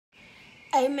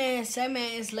Hey man, say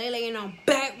man, it's Lele and I'm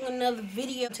back with another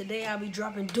video. Today I'll be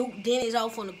dropping Duke Dennis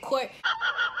off on the court.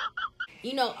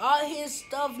 You know, all his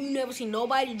stuff, you never see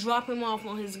nobody drop him off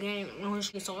on his game, on his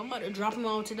screen. So I'm about to drop him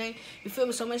on today. You feel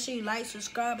me? So make sure you like,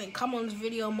 subscribe, and comment on this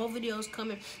video. More videos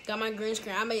coming. Got my green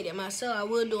screen. I made it myself. I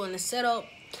will do in the setup.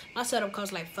 My setup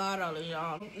costs like $5,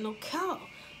 y'all. No cow.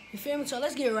 You feel me? So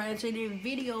let's get right into the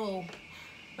video.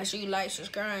 Make sure you like,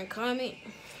 subscribe, and comment.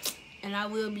 And I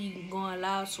will be going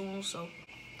live soon, so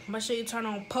make sure you turn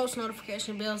on post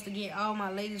notification bells to get all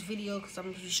my latest videos because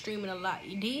I'm streaming a lot.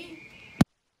 You did?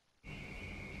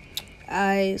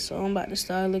 Alright, so I'm about to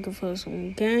start looking for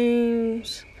some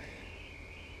games.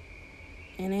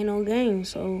 And ain't no games,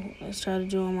 so let's try to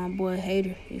join my boy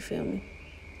Hater. You feel me?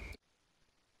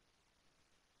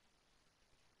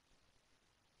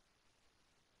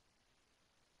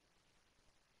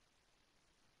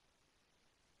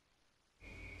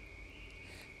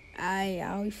 Alright,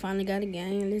 y'all, we finally got a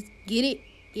game. Let's get it.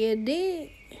 Yeah, it did.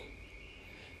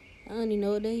 I don't even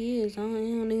know what they is. It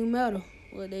don't even matter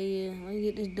what they is. Let me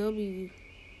get this W.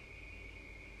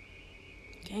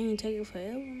 Can't take it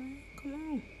forever, man. Come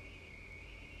on.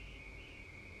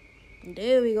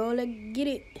 There we go. Let's get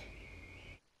it.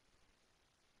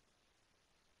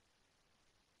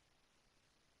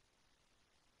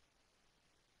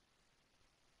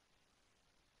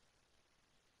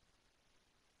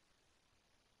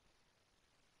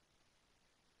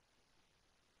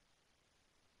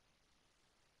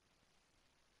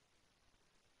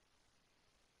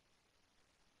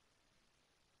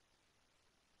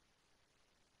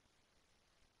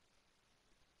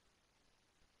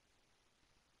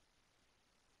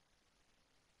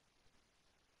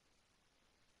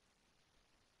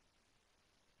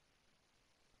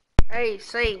 Hey,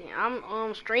 say,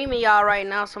 I'm streaming y'all right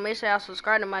now, so make sure y'all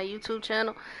subscribe to my YouTube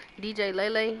channel, DJ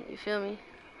Lele, you feel me?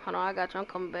 Hold on, I got you, I'm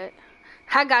coming back.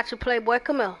 I got you, Playboy,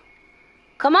 come here.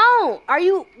 Come on, are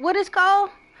you, what is called?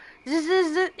 Is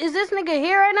this nigga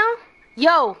here right now?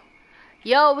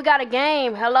 Yo, we got a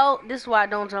game, hello? This is why I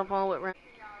don't jump on with Ram.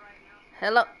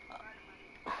 Hello?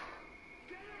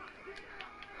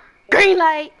 Green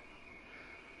light!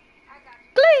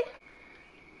 Glee!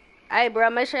 Hey, bro,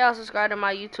 make sure y'all subscribe to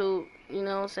my YouTube. You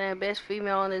know what I'm saying? Best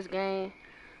female in this game.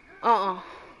 I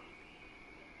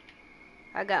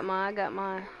got mine.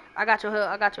 I got your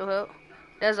help.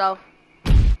 That's all.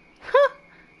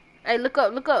 Hey, look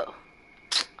up.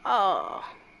 Oh.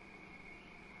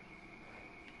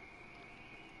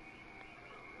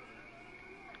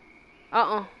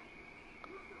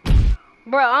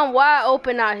 Bro, I'm wide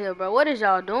open out here, bro. What is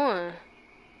y'all doing?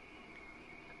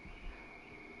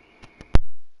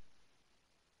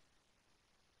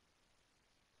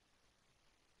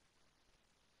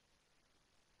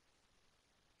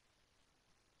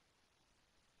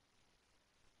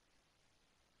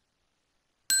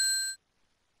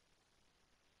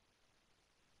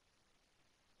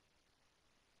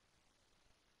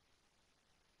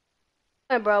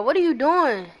 Hey, bro, what are you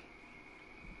doing?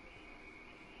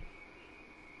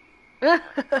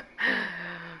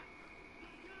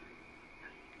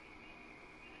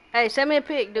 Hey, send me a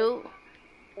pic, dude.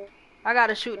 I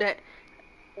gotta shoot that.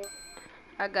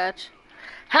 I got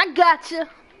you.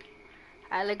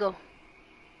 Alright, let's go.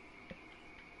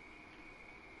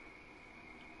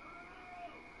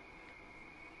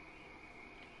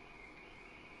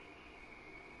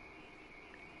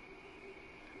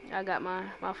 I got mine.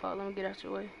 My fault. Let me get out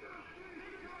your way.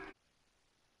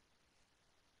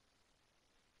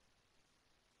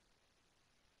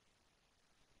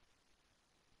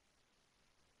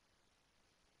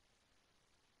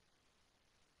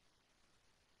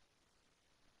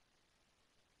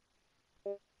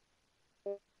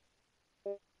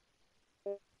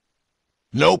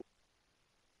 Nope.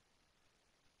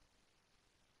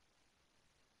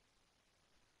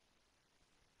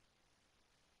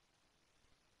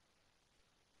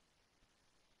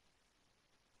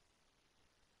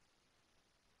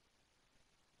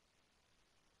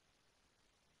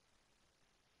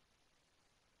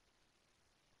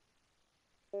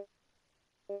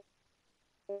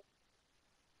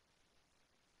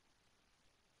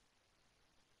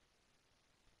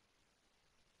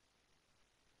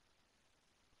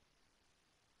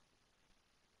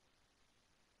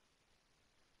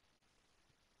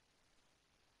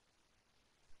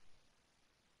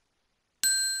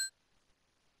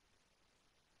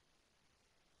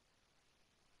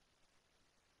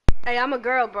 Hey, I'm a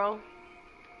girl, bro.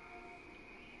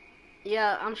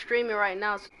 Yeah, I'm streaming right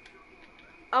now.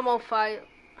 I'm on fire.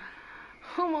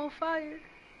 Glee.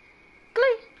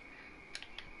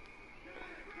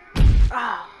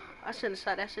 Ah, I shouldn't have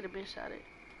shot. That should have been shot at.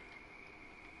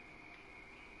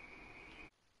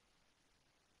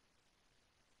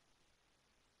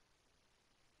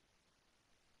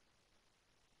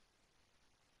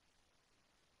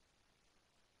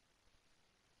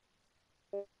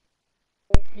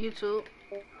 YouTube.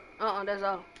 That's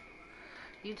all.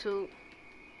 YouTube.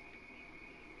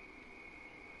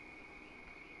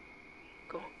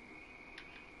 Go on.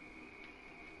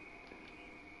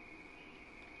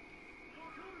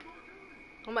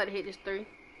 I'm about to hit this 3.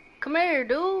 Come here,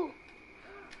 dude.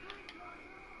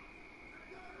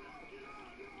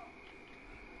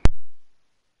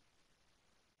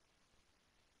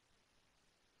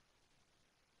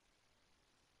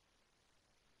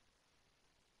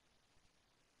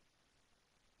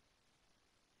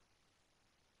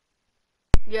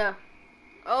 Yeah.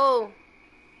 Oh.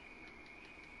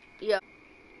 Yeah.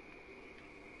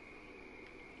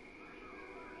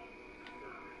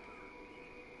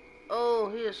 Oh,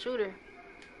 he a shooter.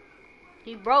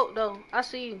 He broke though. I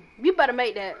see you. You better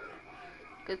make that.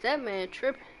 Cause that man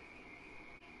tripping.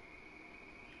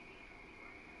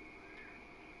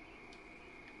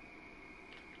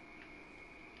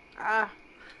 Ah,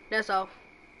 that's off.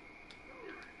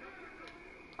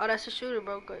 Oh, that's a shooter,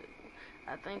 bro. Good.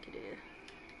 I think it is.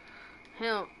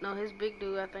 Him. No, his big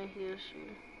dude, I think he is a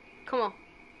shooter. Come on.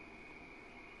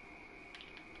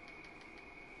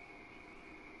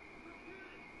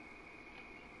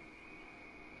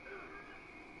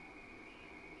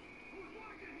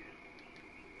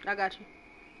 I got you.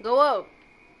 Go up.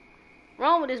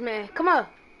 Wrong with this man. Come on.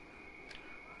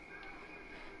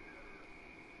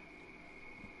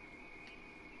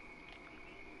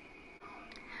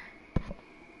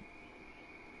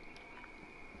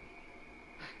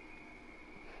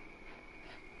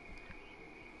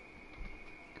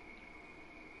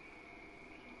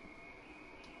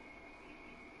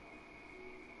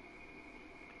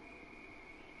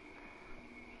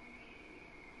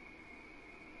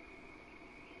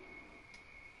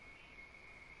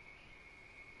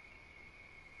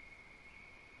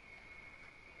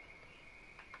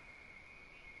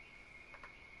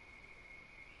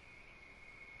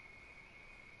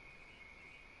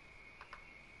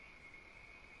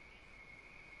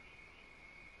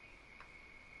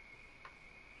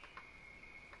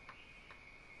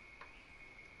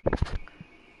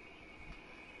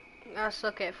 I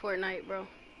suck at Fortnite, bro.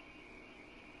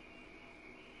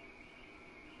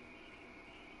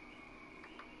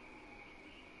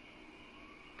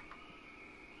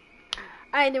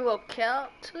 I ain't even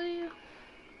cap to you.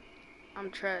 I'm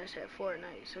trash at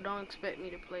Fortnite, so don't expect me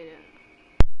to play that.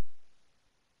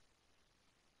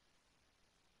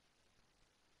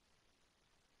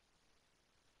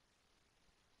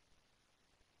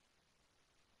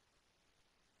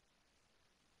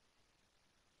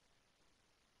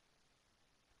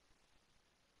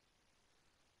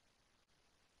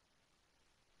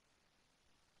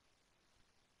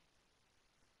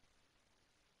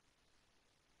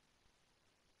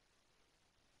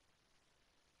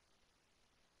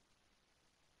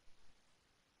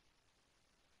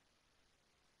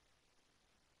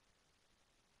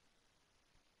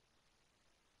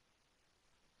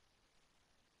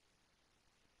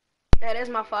 Yeah, that's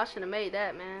my fault. I should have made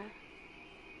that, man.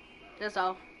 That's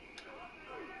all.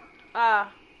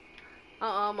 Ah,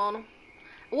 I'm on them.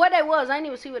 What they was, I didn't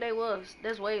even see what they was.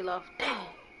 That's way off. Dang.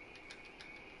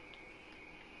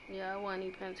 Yeah, I wasn't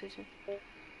even paying attention.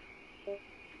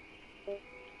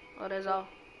 Oh, that's all.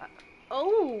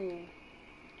 Oh.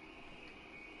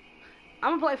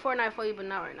 I'm gonna play Fortnite for you, but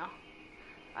not right now.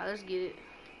 Alright, let's get it.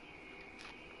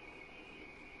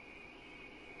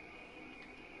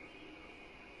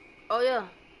 Oh, yeah.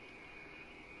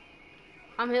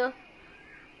 I'm here.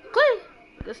 Clee.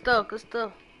 Good stuff, good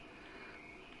stuff.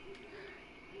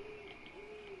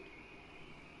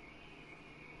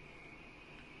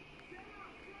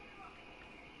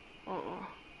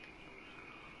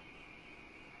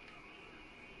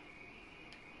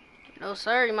 No,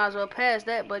 sir. You might as well pass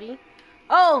that, buddy.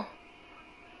 Oh.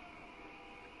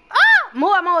 Ah!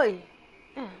 More.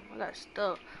 Damn, I got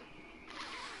stuck.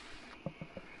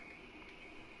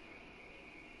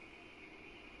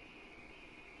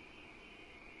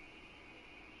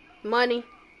 Money.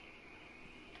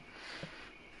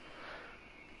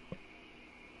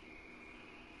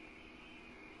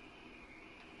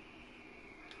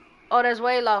 Oh, that's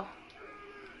way low.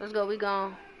 Let's go. We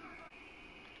gone.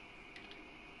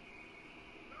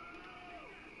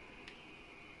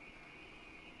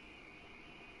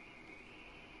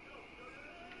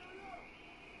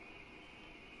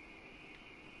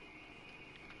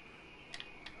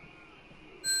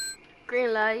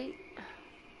 Green light.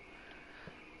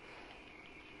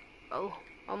 Oh,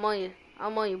 I'm on you.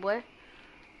 I'm on you, boy.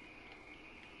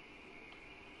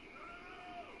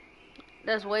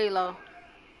 That's way low.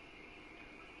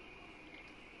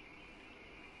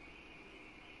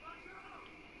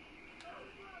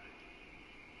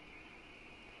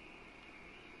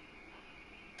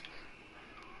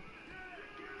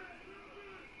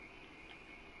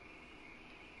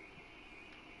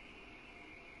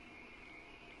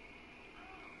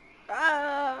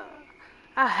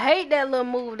 I hate that little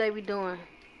move they be doing.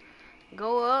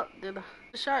 Go up. The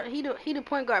shot. He the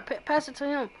point guard. Pass it to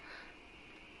him.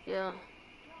 Yeah.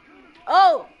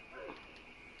 Oh.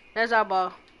 That's our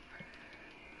ball.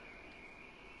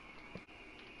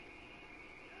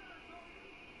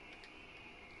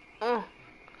 Oh.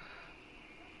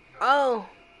 Oh.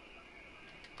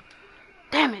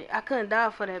 Damn it. I couldn't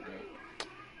dive for that bit.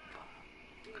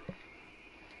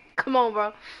 Come on,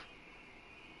 bro.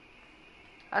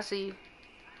 I see you.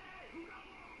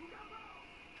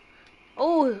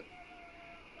 Oh.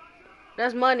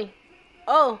 That's money.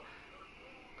 Oh.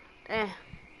 Damn.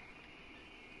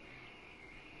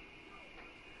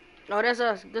 Oh, that's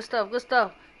us. Good stuff. Good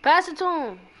stuff. Pass it to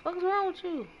him. What's wrong with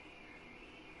you?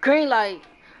 Green light.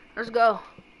 Let's go.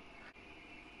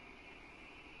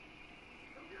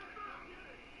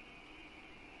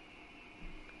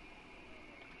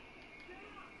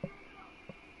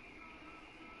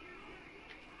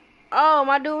 Oh,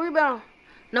 my dude rebound.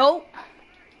 Nope.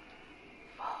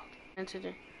 Fuck.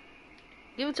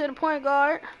 Give it to the point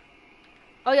guard.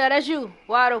 Oh, yeah, that's you.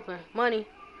 Wide open. Money.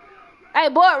 Hey,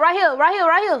 boy, right here. Right here.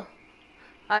 Right here.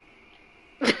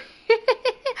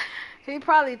 He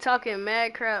probably talking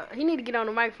mad crap. He need to get on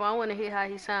the microphone. I want to hear how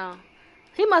he sound.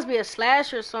 He must be a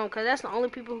slasher or something, because that's the only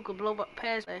people who could blow up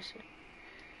past that shit.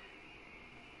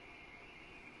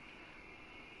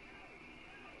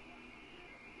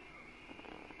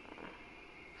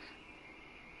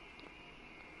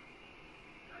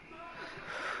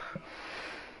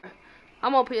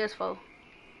 I'm on PS4. Oh,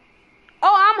 I'm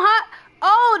hot.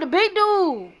 Oh, the big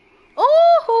dude.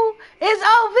 Ooh, it's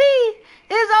OV.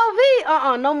 It's OV.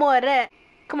 No more of that.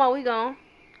 Come on, we gone.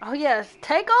 Oh, yes.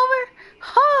 Takeover?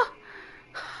 Huh.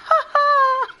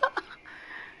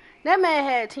 That man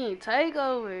had team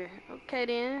takeover. Okay,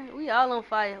 then. We all on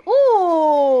fire.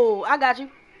 Ooh, I got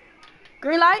you.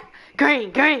 Green light.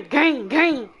 Green, green, green,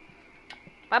 green.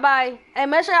 Bye-bye. Hey,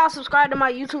 make sure y'all subscribe to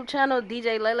my YouTube channel,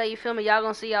 DJ Lele. You feel me? Y'all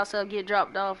gonna see yourself get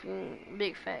dropped off in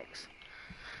big facts.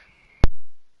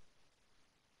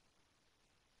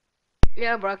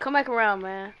 Yeah, bro. Come back around,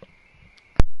 man.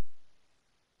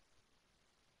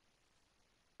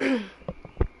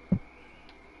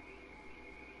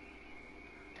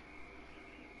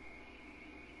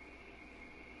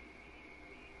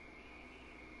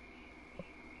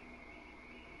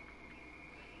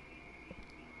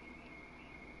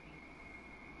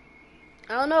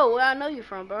 I don't know where I know you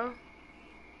from, bro.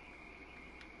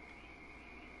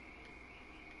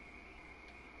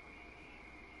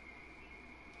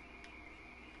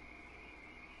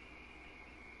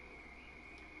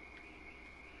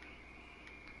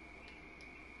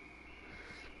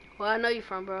 Where I know you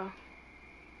from, bro.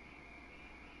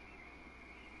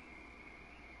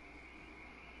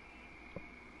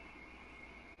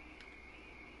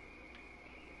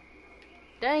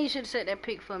 Dang, you should have set that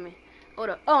pick for me.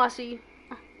 Hold up. Oh, I see you.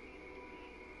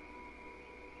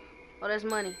 Oh, that's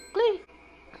money. Please.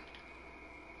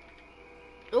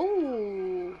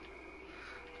 Ooh.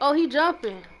 Oh, he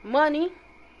jumping. Money.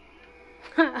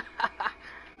 He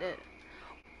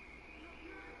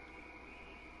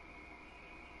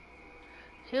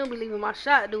don't be leaving my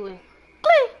shot, do he?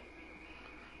 Please.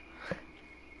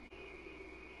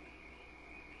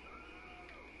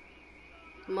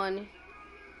 Money.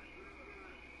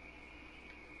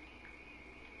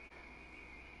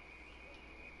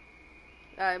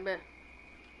 Alright, bet.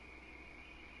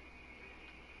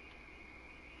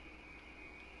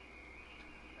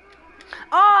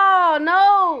 Oh,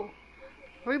 no.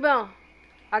 Rebound.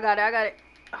 I got it. I got it.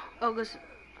 Oh, good.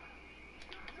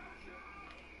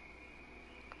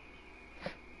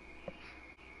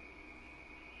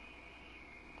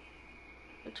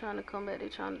 They're trying to come back. They're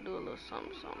trying to do a little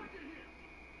something, something.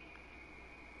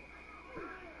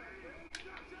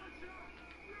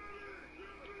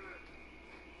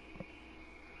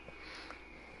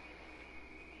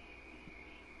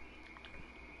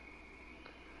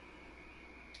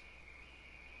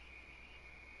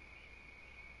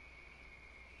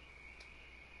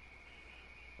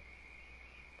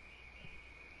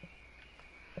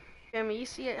 I mean, you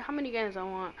see it? How many games I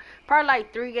want? Probably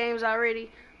like 3 games already.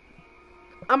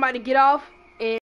 I'm about to get off.